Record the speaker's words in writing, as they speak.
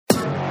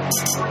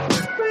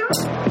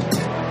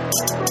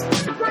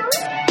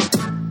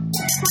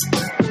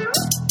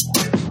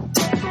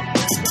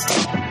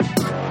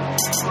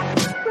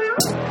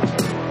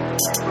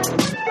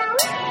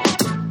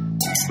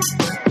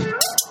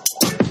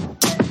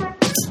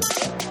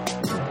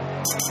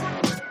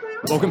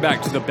Welcome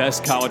back to the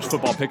best college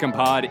football pick'em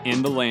pod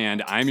in the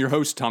land. I'm your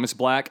host, Thomas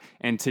Black,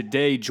 and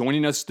today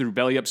joining us through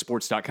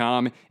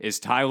BellyUpSports.com is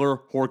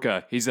Tyler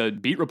Horka. He's a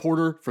beat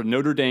reporter for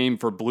Notre Dame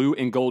for Blue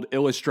and Gold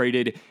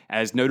Illustrated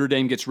as Notre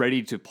Dame gets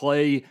ready to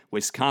play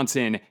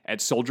Wisconsin at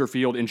Soldier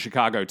Field in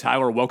Chicago.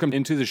 Tyler, welcome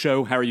into the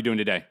show. How are you doing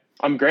today?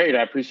 I'm great.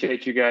 I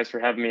appreciate you guys for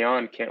having me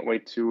on. Can't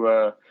wait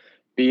to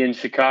be in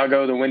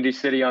Chicago, the Windy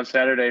City, on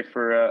Saturday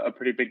for a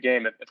pretty big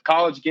game. If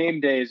College Game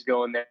Day is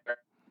going there,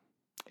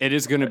 it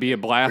is going to be a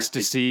blast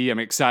to see. I'm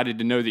excited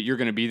to know that you're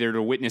going to be there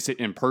to witness it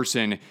in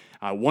person.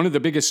 One of the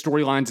biggest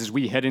storylines as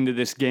we head into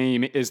this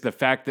game is the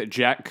fact that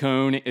Jack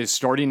Coan is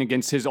starting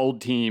against his old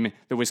team,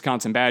 the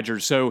Wisconsin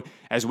Badgers. So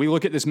as we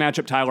look at this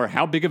matchup, Tyler,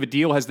 how big of a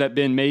deal has that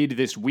been made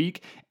this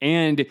week?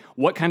 And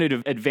what kind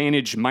of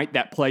advantage might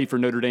that play for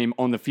Notre Dame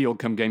on the field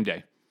come game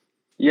day?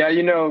 Yeah,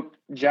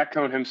 Jack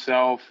Coan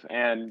himself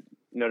and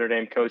Notre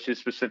Dame coaches,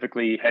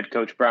 specifically head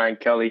coach Brian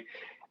Kelly,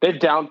 they've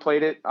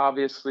downplayed it.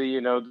 Obviously,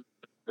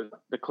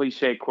 the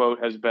cliche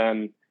quote has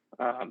been,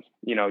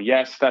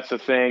 yes, that's a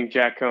thing.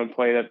 Jack Coan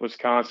played at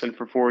Wisconsin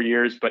for 4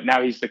 years, but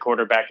now he's the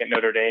quarterback at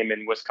Notre Dame,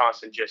 and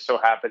Wisconsin just so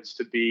happens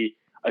to be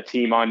a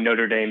team on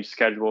Notre Dame's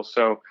schedule.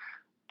 So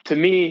to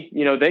me,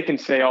 they can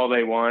say all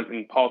they want.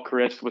 And Paul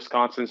Chryst,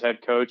 Wisconsin's head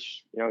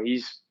coach,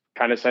 he's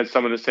kind of said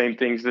some of the same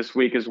things this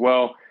week as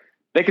well.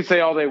 They can say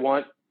all they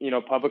want,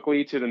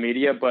 publicly to the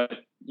media, but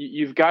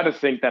you've got to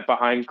think that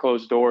behind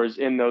closed doors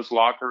in those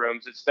locker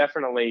rooms, it's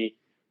definitely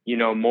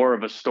more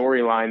of a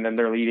storyline than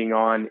they're leading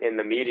on in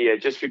the media,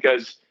 just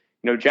because,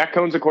 Jack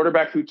Coan's a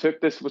quarterback who took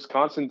this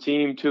Wisconsin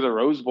team to the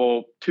Rose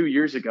Bowl 2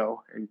 years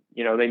ago. And,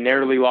 they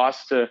narrowly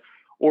lost to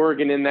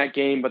Oregon in that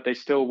game, but they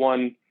still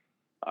won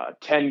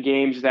 10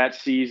 games that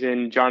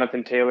season.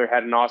 Jonathan Taylor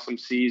had an awesome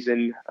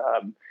season.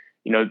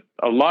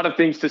 A lot of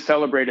things to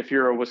celebrate if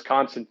you're a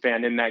Wisconsin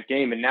fan in that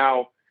game. And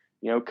now,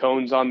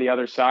 Coan's on the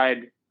other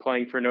side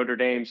playing for Notre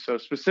Dame. So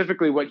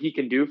specifically what he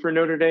can do for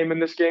Notre Dame in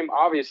this game,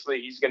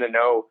 obviously he's going to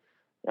know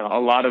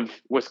a lot of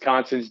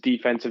Wisconsin's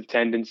defensive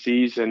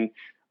tendencies and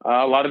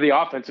a lot of the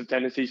offensive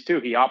tendencies too.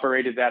 He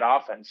operated that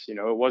offense. It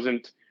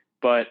wasn't,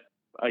 but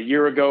a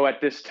year ago at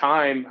this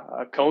time,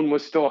 Coan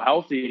was still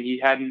healthy and he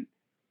hadn't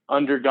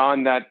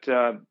undergone that,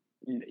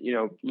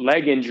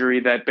 leg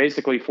injury that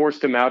basically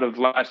forced him out of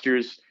last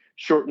year's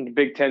shortened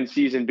Big Ten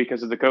season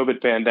because of the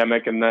COVID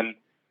pandemic. And then,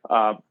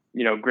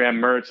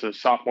 Graham Mertz, a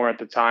sophomore at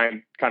the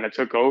time, kind of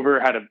took over,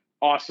 had an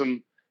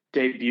awesome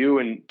debut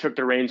and took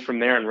the reins from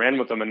there and ran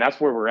with them. And that's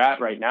where we're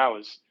at right now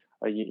is,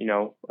 a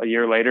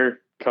year later,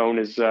 Coan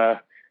is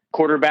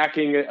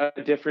quarterbacking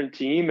a different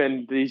team.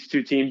 And these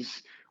two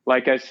teams,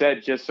 like I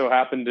said, just so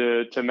happen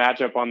to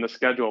match up on the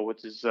schedule,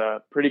 which is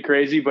pretty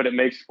crazy, but it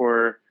makes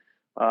for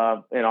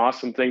an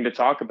awesome thing to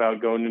talk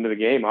about going into the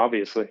game,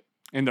 obviously.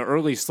 In the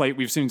early slate,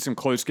 we've seen some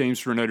close games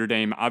for Notre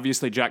Dame.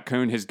 Obviously, Jack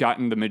Coan has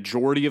gotten the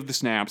majority of the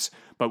snaps,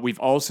 but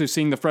we've also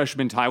seen the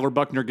freshman Tyler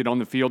Buchner get on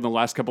the field in the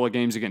last couple of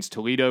games against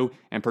Toledo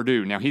and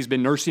Purdue. Now, he's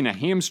been nursing a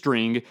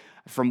hamstring.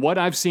 From what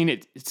I've seen,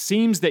 it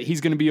seems that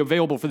he's going to be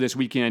available for this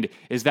weekend.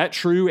 Is that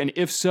true? And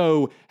if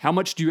so, how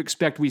much do you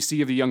expect we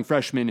see of the young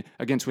freshman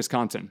against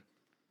Wisconsin?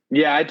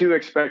 Yeah, I do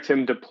expect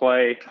him to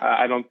play.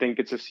 I don't think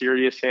it's a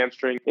serious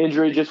hamstring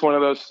injury, just one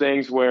of those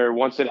things where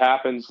once it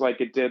happens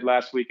like it did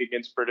last week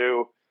against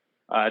Purdue,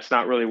 it's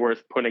not really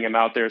worth putting him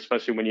out there,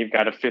 especially when you've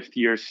got a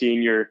fifth-year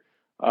senior,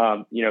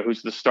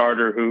 who's the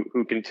starter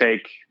who can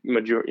take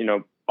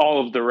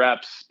all of the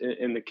reps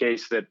in the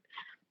case that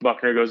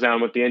Buchner goes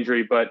down with the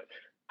injury. But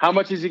how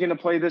much is he going to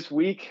play this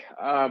week?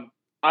 I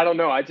don't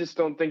know. I just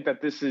don't think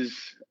that this is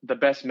the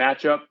best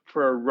matchup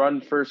for a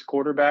run-first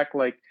quarterback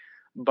like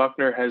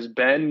Buchner has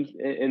been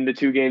in the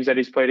two games that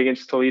he's played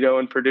against Toledo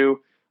and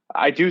Purdue.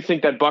 I do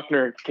think that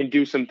Buchner can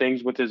do some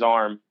things with his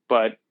arm,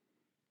 but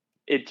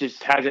it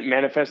just hasn't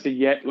manifested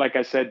yet, like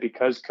I said,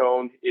 because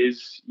Coan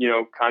is,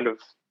 kind of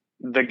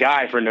the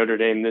guy for Notre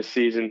Dame this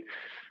season.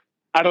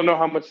 I don't know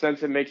how much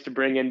sense it makes to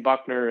bring in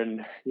Buchner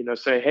and,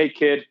 say, hey,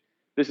 kid,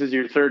 this is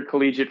your third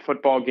collegiate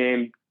football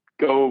game.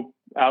 Go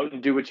out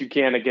and do what you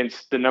can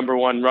against the number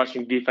one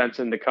rushing defense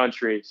in the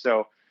country.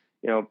 So,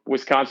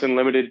 Wisconsin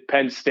limited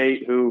Penn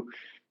State, who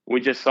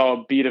we just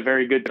saw beat a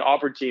very good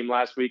Auburn team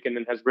last week and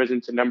then has risen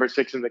to number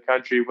 6 in the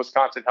country.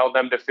 Wisconsin held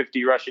them to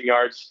 50 rushing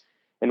yards.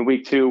 In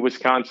week 2,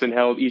 Wisconsin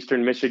held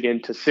Eastern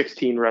Michigan to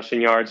 16 rushing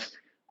yards.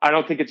 I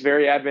don't think it's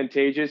very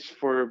advantageous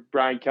for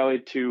Brian Kelly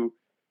to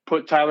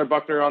put Tyler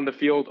Buchner on the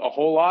field a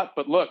whole lot.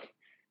 But look,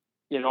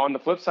 on the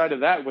flip side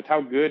of that, with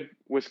how good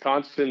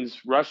Wisconsin's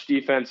rush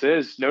defense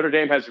is, Notre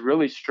Dame has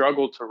really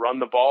struggled to run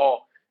the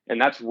ball. And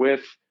that's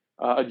with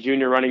a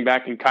junior running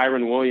back in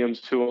Kyron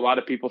Williams, who a lot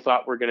of people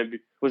thought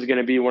was going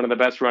to be one of the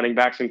best running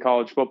backs in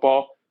college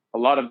football. A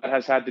lot of that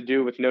has had to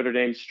do with Notre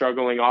Dame's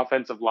struggling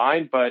offensive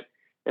line, but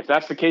if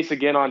that's the case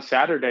again on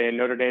Saturday and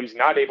Notre Dame's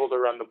not able to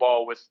run the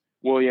ball with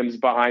Williams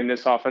behind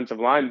this offensive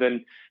line,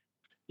 then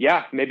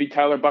yeah, maybe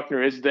Tyler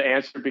Buchner is the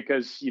answer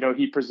because,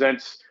 he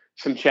presents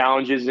some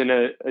challenges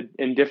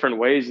in different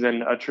ways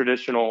than a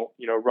traditional,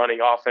 running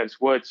offense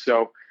would.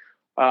 So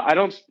I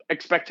don't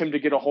expect him to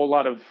get a whole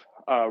lot of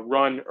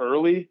run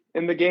early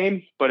in the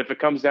game, but if it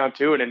comes down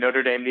to it and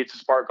Notre Dame needs to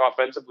spark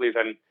offensively,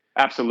 then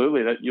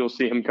absolutely that you'll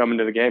see him come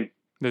into the game.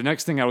 The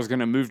next thing I was going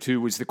to move to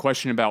was the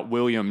question about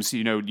Williams.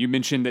 You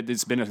mentioned that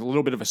it's been a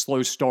little bit of a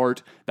slow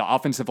start. The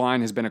offensive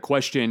line has been a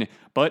question,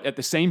 but at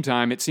the same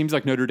time, it seems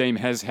like Notre Dame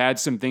has had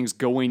some things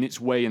going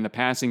its way in the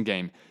passing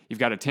game. You've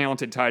got a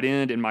talented tight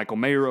end in Michael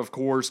Mayer, of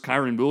course.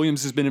 Kyron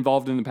Williams has been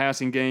involved in the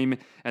passing game.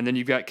 And then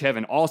you've got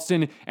Kevin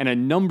Austin and a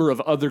number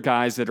of other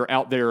guys that are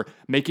out there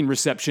making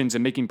receptions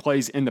and making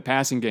plays in the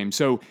passing game.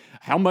 So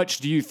how much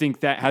do you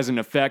think that has an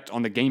effect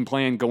on the game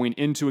plan going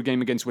into a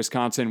game against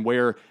Wisconsin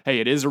where, hey,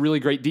 it is a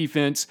really great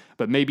defense,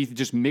 but maybe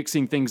just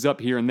mixing things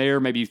up here and there,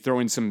 maybe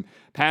throwing some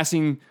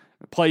passing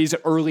plays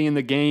early in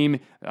the game.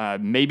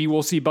 Maybe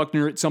we'll see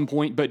Buchner at some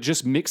point, but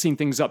just mixing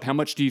things up, how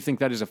much do you think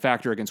that is a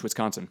factor against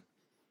Wisconsin?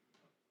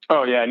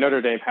 Oh, yeah,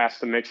 Notre Dame has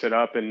to mix it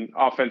up, and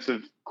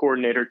offensive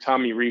coordinator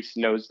Tommy Rees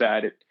knows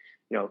that.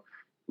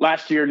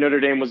 Last year, Notre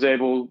Dame was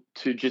able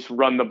to just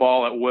run the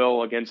ball at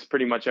will against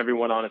pretty much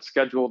everyone on its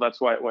schedule.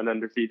 That's why it went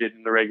undefeated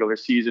in the regular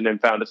season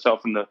and found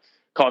itself in the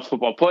college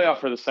football playoff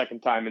for the second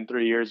time in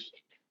 3 years.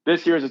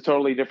 This year is a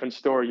totally different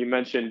story. You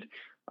mentioned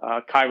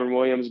Kyron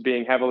Williams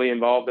being heavily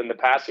involved in the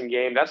passing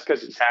game. That's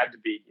because he's had to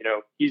be.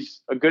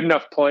 He's a good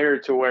enough player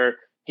to where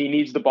he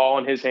needs the ball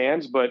in his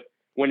hands, but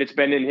when it's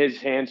been in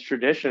his hands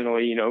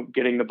traditionally,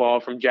 getting the ball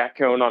from Jack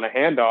Cohn on a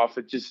handoff,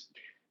 it just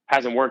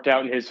hasn't worked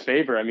out in his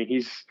favor. I mean,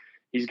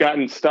 he's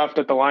gotten stuffed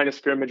at the line of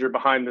scrimmage or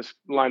behind the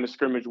line of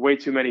scrimmage way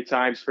too many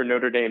times for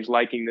Notre Dame's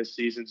liking this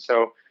season.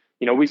 So,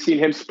 we've seen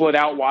him split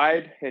out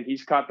wide, and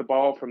he's caught the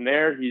ball from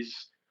there.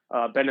 He's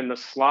been in the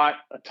slot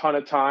a ton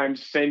of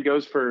times. Same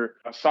goes for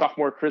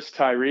sophomore Chris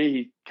Tyree.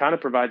 He kind of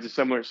provides a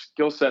similar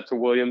skill set to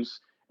Williams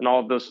in all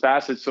of those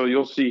facets. So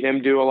you'll see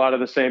him do a lot of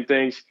the same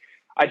things.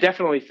 I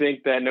definitely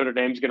think that Notre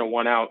Dame's going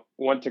to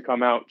want to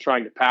come out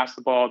trying to pass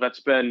the ball. That's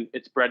been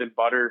its bread and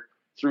butter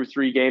through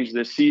 3 games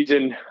this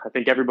season. I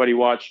think everybody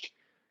watched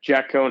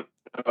Jack Cohn,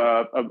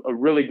 a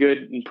really good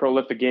and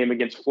prolific game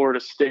against Florida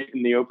State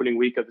in the opening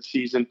week of the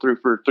season, threw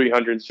for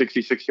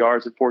 366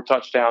 yards and 4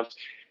 touchdowns.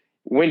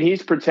 When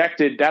he's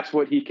protected, that's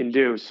what he can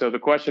do. So the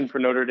question for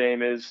Notre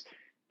Dame is,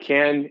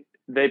 can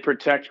they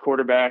protect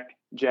quarterback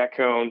Jack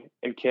Cohn,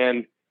 and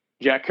can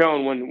Jack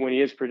Cohn, when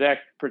he is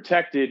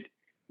protected,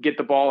 get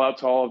the ball out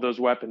to all of those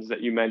weapons that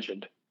you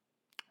mentioned?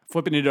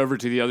 Flipping it over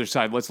to the other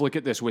side, let's look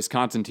at this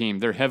Wisconsin team.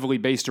 They're heavily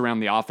based around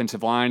the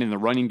offensive line and the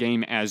running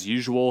game as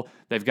usual.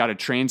 They've got a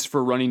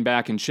transfer running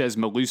back in Chez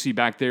Malusi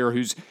back there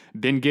who's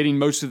been getting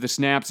most of the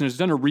snaps and has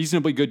done a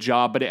reasonably good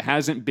job, but it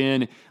hasn't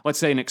been, let's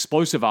say, an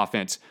explosive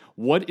offense.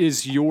 What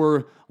is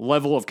your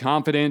level of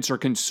confidence or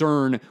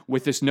concern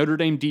with this Notre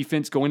Dame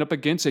defense going up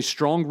against a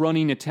strong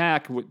running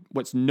attack,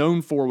 what's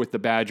known for with the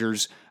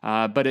Badgers,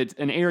 but it's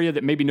an area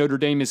that maybe Notre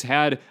Dame has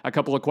had a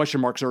couple of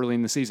question marks early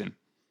in the season?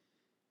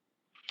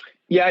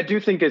 Yeah, I do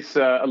think it's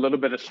a little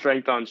bit of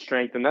strength on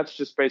strength, and that's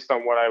just based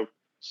on what I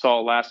saw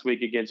last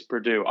week against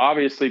Purdue.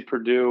 Obviously,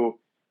 Purdue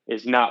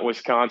is not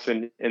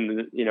Wisconsin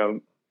in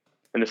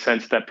the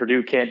sense that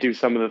Purdue can't do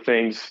some of the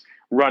things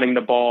running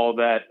the ball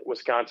that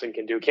Wisconsin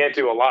can do. Can't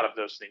do a lot of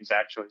those things,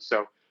 actually.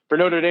 So for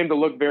Notre Dame to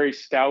look very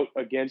stout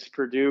against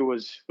Purdue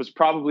was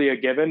probably a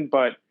given,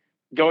 but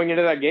going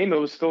into that game, it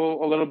was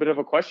still a little bit of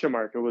a question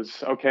mark. It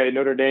was, okay,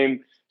 Notre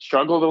Dame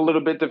struggled a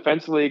little bit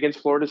defensively against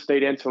Florida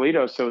State and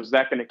Toledo. So is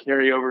that going to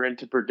carry over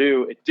into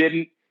Purdue? It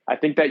didn't. I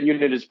think that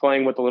unit is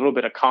playing with a little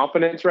bit of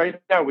confidence right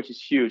now, which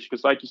is huge.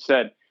 Because like you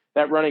said,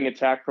 that running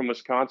attack from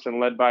Wisconsin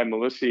led by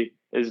Malusi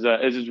is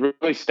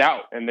really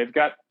stout. And they've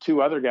got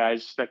 2 other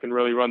guys that can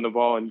really run the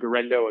ball in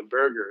Garendo and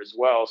Berger as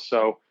well.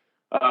 So,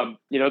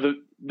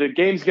 the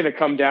game's going to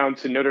come down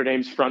to Notre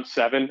Dame's front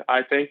 7,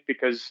 I think,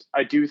 because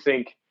I do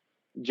think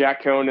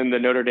Jack Cohn and the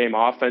Notre Dame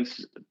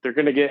offense, they're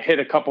going to get hit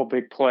a couple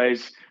big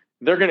plays.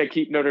 They're going to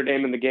keep Notre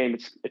Dame in the game.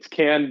 It's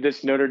can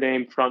this Notre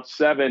Dame front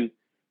 7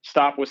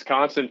 stop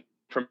Wisconsin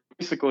from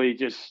basically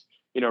just,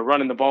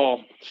 running the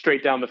ball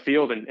straight down the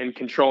field and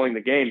controlling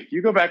the game. If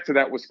you go back to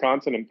that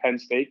Wisconsin and Penn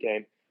State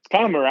game, it's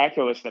kind of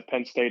miraculous that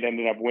Penn State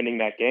ended up winning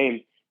that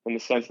game in the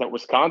sense that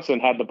Wisconsin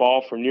had the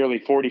ball for nearly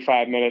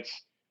 45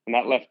 minutes, and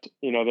that left,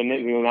 the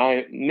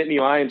Nittany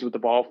Lions with the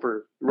ball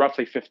for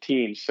roughly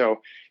 15.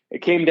 So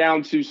it came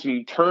down to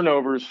some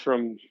turnovers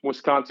from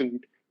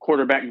Wisconsin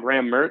quarterback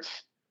Graham Mertz,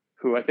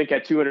 who I think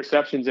had 2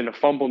 interceptions and a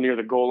fumble near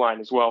the goal line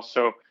as well.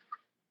 So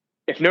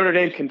if Notre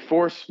Dame can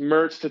force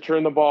Mertz to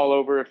turn the ball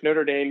over, if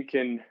Notre Dame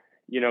can,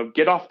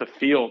 get off the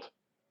field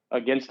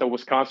against a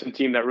Wisconsin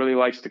team that really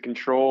likes to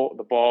control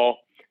the ball,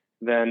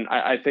 then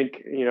I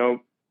think,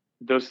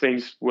 those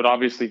things would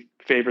obviously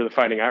favor the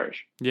Fighting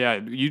Irish. Yeah,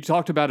 you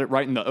talked about it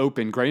right in the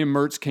open. Graham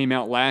Mertz came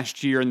out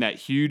last year in that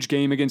huge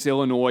game against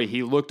Illinois.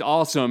 He looked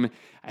awesome.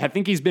 I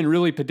think he's been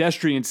really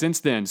pedestrian since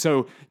then.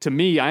 So to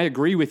me, I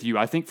agree with you.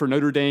 I think for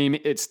Notre Dame,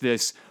 it's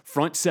this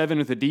front seven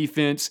of the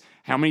defense.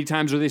 How many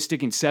times are they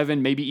sticking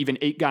 7, maybe even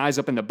 8 guys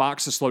up in the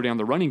box to slow down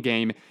the running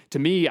game? To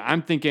me,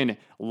 I'm thinking,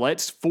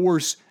 let's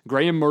force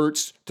Graham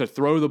Mertz to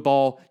throw the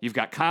ball. You've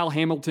got Kyle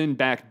Hamilton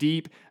back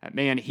deep.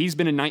 Man, he's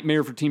been a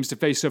nightmare for teams to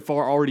face so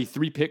far, already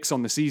 3 picks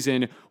on the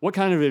season. What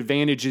kind of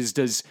advantages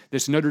does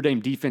this Notre Dame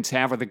defense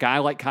have with a guy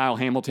like Kyle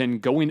Hamilton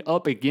going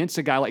up against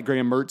a guy like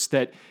Graham Mertz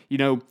that,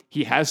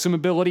 he has some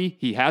ability,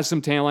 he has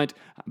some talent,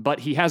 but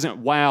he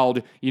hasn't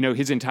wowed,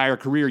 his entire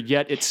career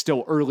yet. It's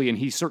still early, and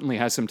he certainly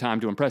has some time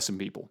to impress some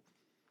people.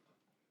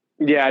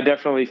 Yeah, I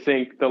definitely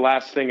think the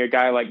last thing a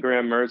guy like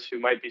Graham Mertz, who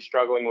might be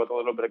struggling with a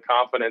little bit of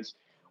confidence,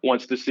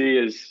 wants to see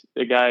is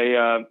a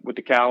guy with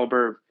the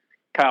caliber of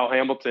Kyle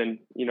Hamilton,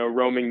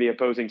 roaming the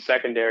opposing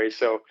secondary.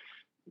 So,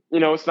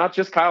 it's not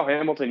just Kyle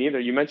Hamilton either.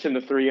 You mentioned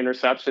the 3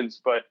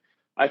 interceptions, but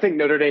I think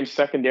Notre Dame's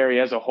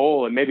secondary as a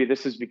whole, and maybe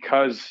this is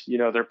because,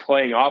 they're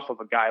playing off of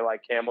a guy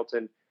like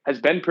Hamilton,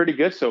 has been pretty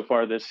good so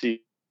far this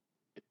season.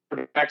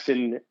 Backs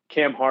in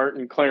Cam Hart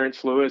and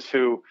Clarence Lewis,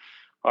 who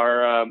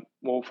are,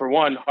 for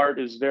one, Hart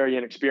is very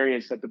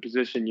inexperienced at the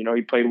position.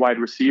 He played wide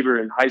receiver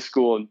in high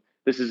school, and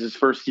this is his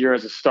first year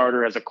as a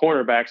starter as a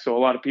cornerback. So a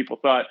lot of people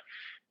thought,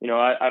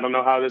 I don't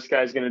know how this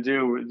guy's going to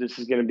do. This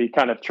is going to be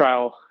kind of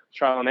trial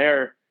and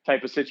error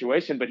type of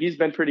situation, but he's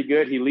been pretty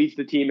good. He leads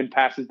the team in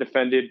passes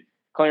defended.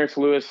 Clarence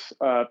Lewis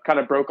kind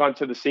of broke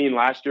onto the scene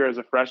last year as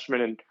a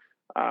freshman,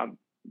 and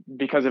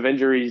because of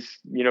injuries,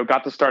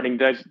 got the starting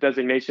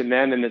designation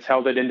then and has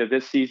held it into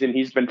this season.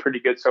 He's been pretty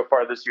good so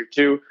far this year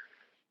too.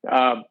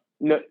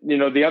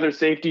 The other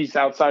safeties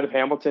outside of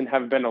Hamilton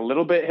have been a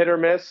little bit hit or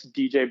miss.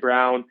 DJ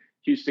Brown,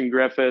 Houston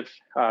Griffith,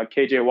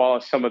 KJ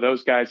Wallace, some of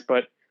those guys.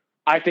 But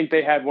I think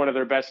they had one of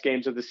their best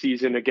games of the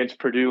season against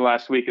Purdue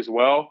last week as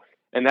well.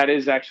 And that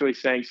is actually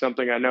saying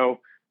something. I know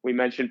we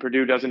mentioned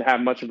Purdue doesn't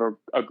have much of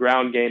a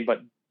ground game,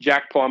 but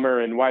Jack Plummer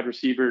and wide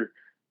receiver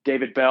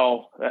David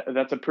Bell,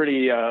 that's a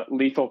pretty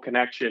lethal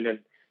connection. And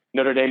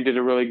Notre Dame did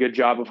a really good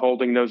job of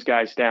holding those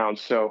guys down.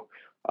 So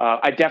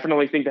I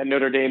definitely think that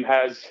Notre Dame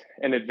has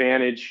an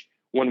advantage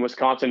when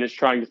Wisconsin is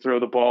trying to throw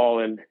the ball.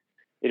 And,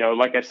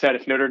 like I said,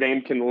 if Notre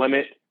Dame can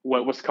limit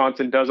what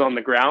Wisconsin does on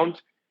the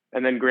ground,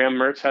 and then Graham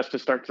Mertz has to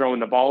start throwing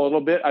the ball a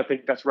little bit, I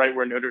think that's right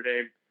where Notre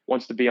Dame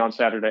wants to be on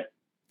Saturday.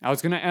 I was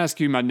going to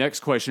ask you my next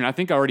question. I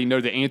think I already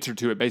know the answer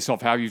to it based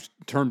off how you've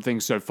termed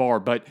things so far,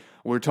 but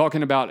we're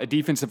talking about a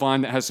defensive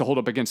line that has to hold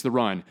up against the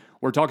run.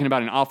 We're talking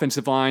about an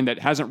offensive line that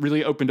hasn't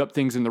really opened up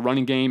things in the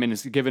running game and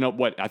has given up,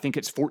 I think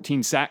it's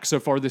 14 sacks so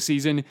far this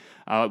season.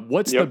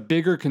 What's the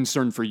bigger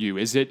concern for you?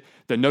 Is it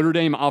the Notre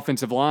Dame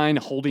offensive line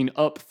holding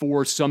up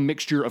for some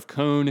mixture of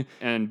Cone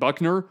and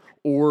Buckner,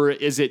 or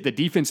is it the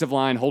defensive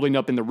line holding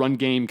up in the run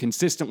game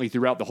consistently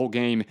throughout the whole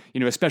game,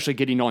 especially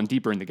getting on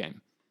deeper in the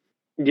game?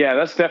 Yeah,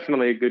 that's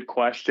definitely a good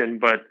question,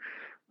 but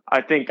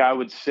I think I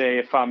would say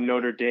if I'm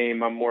Notre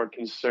Dame, I'm more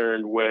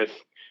concerned with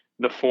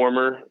the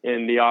former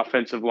in the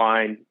offensive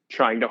line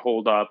trying to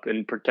hold up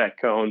and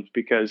protect Cones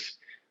because,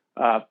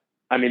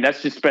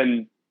 that's just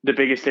been the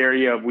biggest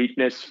area of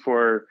weakness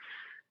for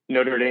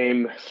Notre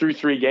Dame through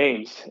 3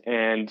 games.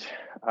 And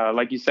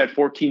like you said,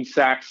 14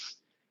 sacks,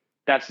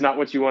 that's not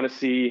what you want to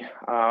see.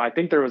 I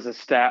think there was a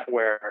stat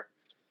where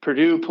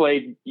Purdue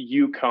played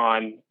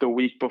UConn the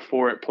week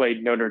before it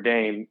played Notre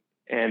Dame.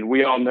 And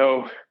we all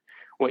know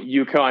what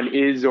UConn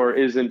is or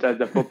isn't as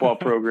a football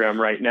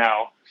program right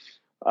now.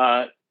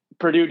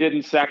 Purdue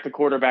didn't sack the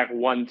quarterback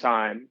 1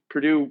 time.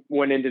 Purdue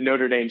went into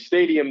Notre Dame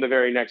Stadium the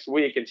very next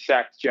week and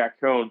sacked Jack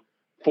Cone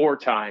 4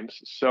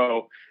 times.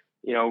 So,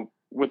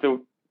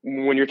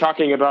 when you're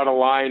talking about a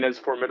line as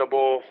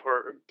formidable,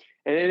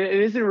 and it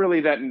isn't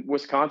really that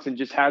Wisconsin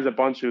just has a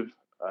bunch of,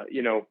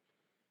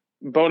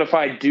 bona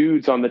fide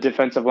dudes on the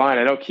defensive line.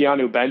 I know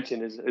Keanu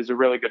Benton is a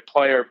really good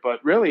player, but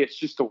really it's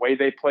just the way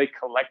they play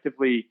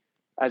collectively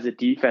as a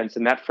defense.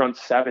 And that front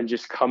 7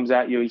 just comes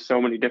at you in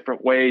so many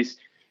different ways.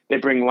 They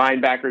bring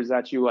linebackers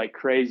at you like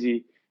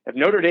crazy. If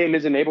Notre Dame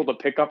isn't able to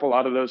pick up a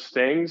lot of those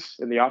things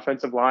and the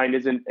offensive line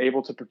isn't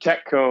able to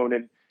protect Cone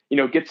and,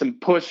 get some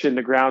push in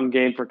the ground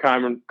game for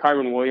Kyron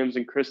Williams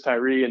and Chris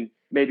Tyree and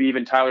maybe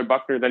even Tyler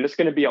Buckner, then it's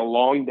going to be a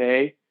long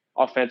day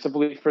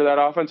offensively for that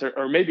offense,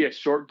 or maybe a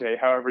short day,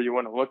 however you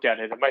want to look at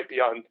it.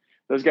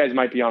 Those guys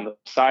might be on the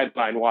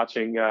sideline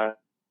watching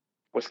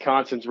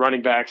Wisconsin's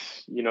running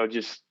backs,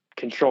 just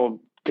control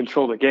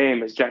the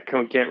game as Jack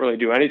Cone can't really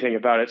do anything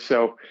about it.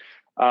 So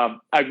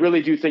I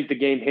really do think the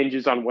game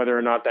hinges on whether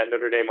or not that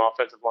Notre Dame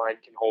offensive line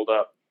can hold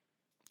up.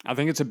 I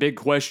think it's a big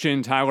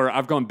question, Tyler.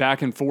 I've gone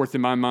back and forth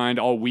in my mind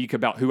all week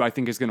about who I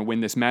think is going to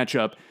win this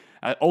matchup.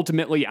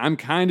 Ultimately, I'm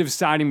kind of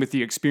siding with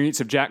the experience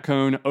of Jack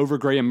Cone over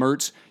Graham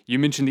Mertz. You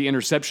mentioned the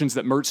interceptions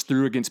that Mertz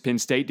threw against Penn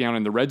State down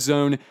in the red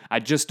zone. I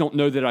just don't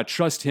know that I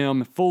trust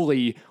him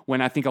fully when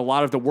I think a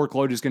lot of the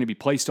workload is going to be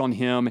placed on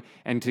him.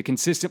 And to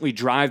consistently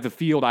drive the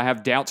field, I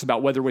have doubts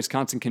about whether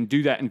Wisconsin can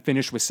do that and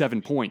finish with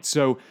 7 points.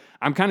 So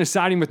I'm kind of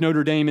siding with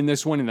Notre Dame in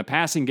this one in the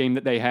passing game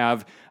that they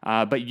have,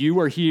 but you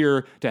are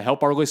here to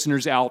help our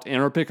listeners out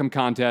in our Pick'em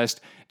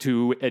contest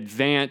to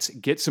advance,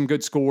 get some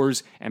good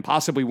scores, and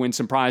possibly win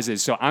some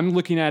prizes. So I'm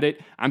looking at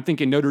it. I'm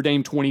thinking Notre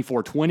Dame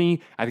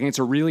 24-20. I think it's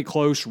a really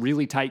close,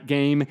 really tight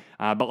game.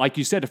 But like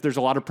you said, if there's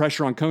a lot of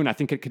pressure on Cone, I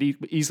think it could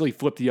easily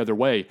flip the other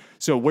way.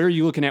 So where are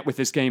you looking at with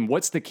this game?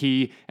 What's the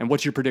key, and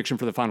what's your prediction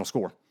for the final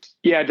score?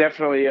 Yeah,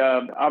 definitely.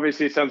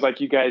 Obviously, it sounds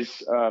like you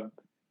guys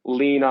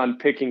lean on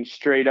picking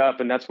straight up,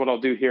 and that's what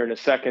I'll do here in a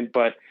second.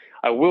 But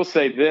I will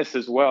say this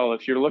as well.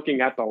 If you're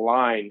looking at the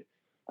line,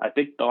 I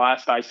think the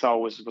last I saw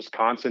was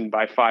Wisconsin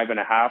by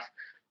 5.5.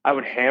 I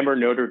would hammer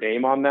Notre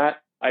Dame on that.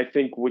 I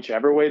think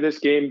whichever way this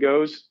game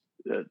goes,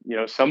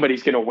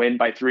 somebody's going to win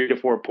by 3 to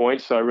 4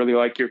 points. So I really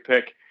like your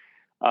pick,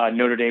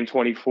 Notre Dame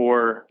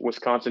 24,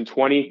 Wisconsin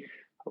 20.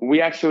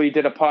 We actually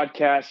did a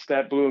podcast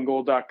at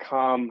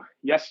blueandgold.com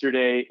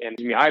yesterday, and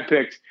I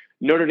picked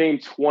Notre Dame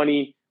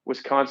 20,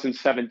 Wisconsin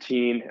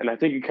 17, and I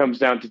think it comes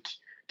down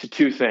to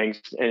two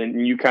things,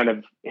 and you kind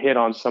of hit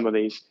on some of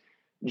these.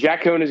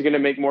 Jack Cone is going to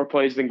make more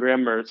plays than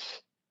Graham Mertz,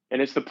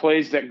 and it's the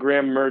plays that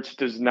Graham Mertz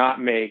does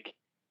not make.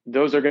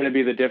 Those are going to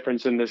be the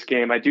difference in this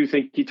game. I do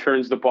think he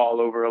turns the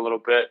ball over a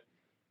little bit,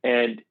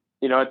 and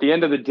at the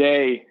end of the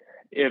day,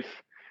 if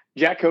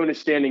Jack Cone is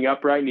standing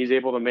upright and he's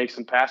able to make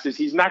some passes,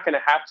 he's not going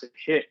to have to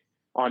hit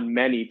on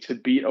many to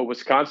beat a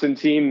Wisconsin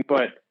team,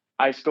 but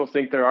I still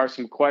think there are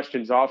some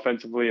questions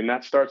offensively, and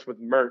that starts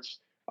with Mertz,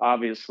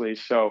 obviously.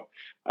 So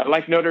I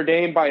like Notre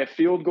Dame by a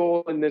field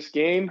goal in this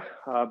game,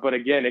 but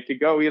again, it could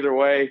go either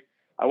way.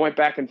 I went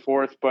back and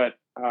forth, but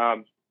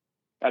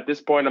at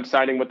this point, I'm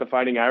siding with the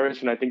Fighting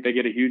Irish, and I think they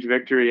get a huge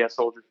victory at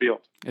Soldier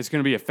Field. It's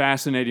going to be a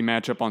fascinating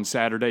matchup on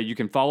Saturday. You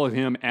can follow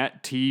him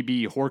at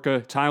TB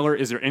Horka. Tyler,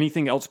 is there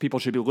anything else people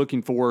should be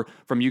looking for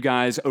from you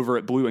guys over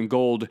at Blue and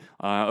Gold,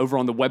 over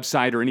on the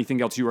website, or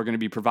anything else you are going to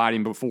be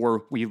providing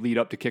before we lead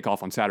up to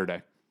kickoff on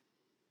Saturday?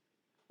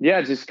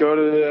 Yeah, just go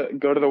to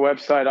the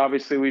website.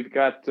 Obviously, we've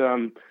got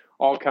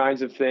all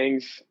kinds of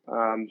things.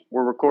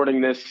 We're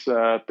recording this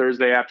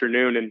Thursday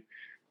afternoon, and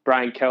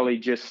Brian Kelly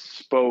just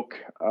spoke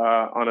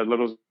on a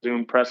little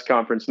Zoom press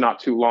conference not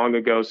too long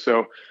ago.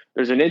 So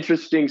there's an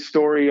interesting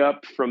story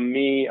up from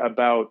me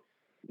about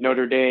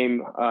Notre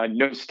Dame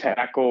nose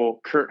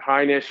tackle Kurt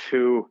Heinisch,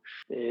 who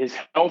his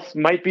health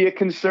might be a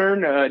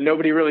concern.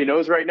 Nobody really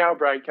knows right now.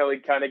 Brian Kelly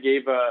kind of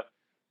gave a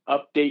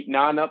update,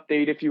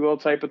 non-update, if you will,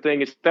 type of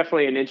thing. It's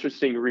definitely an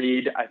interesting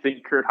read. I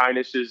think Kurt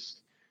Heinisch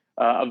is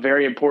a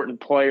very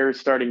important player,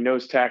 starting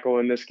nose tackle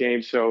in this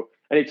game. So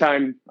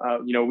anytime,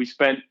 we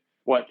spent,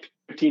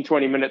 15,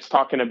 20 minutes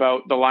talking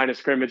about the line of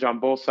scrimmage on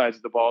both sides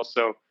of the ball.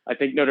 So I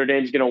think Notre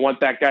Dame's going to want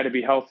that guy to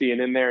be healthy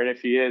and in there. And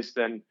if he is,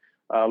 then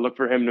look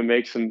for him to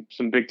make some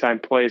big time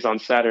plays on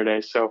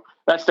Saturday. So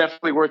that's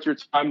definitely worth your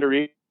time to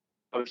read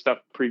other stuff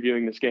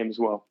previewing this game as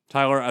well.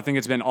 Tyler, I think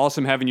it's been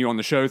awesome having you on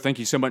the show. Thank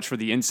you so much for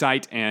the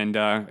insight. And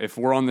if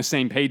we're on the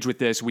same page with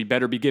this, we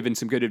better be giving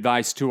some good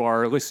advice to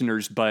our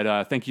listeners.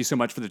 But thank you so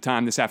much for the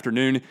time this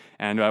afternoon.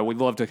 And we'd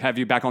love to have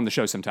you back on the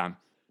show sometime.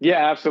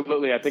 Yeah,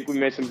 absolutely. I think we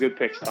made some good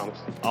picks, Thomas.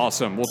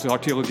 Awesome. We'll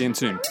talk to you again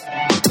soon.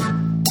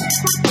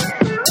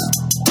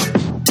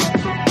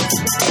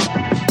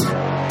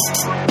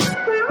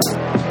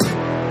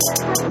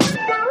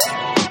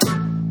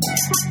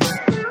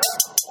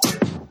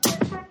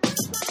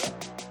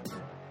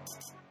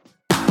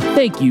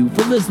 Thank you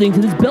for listening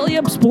to this Belly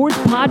Up Sports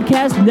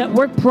Podcast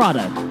Network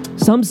product.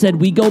 Some said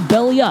we go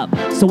belly up,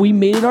 so we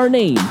made it our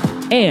name,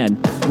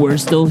 and we're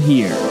still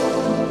here.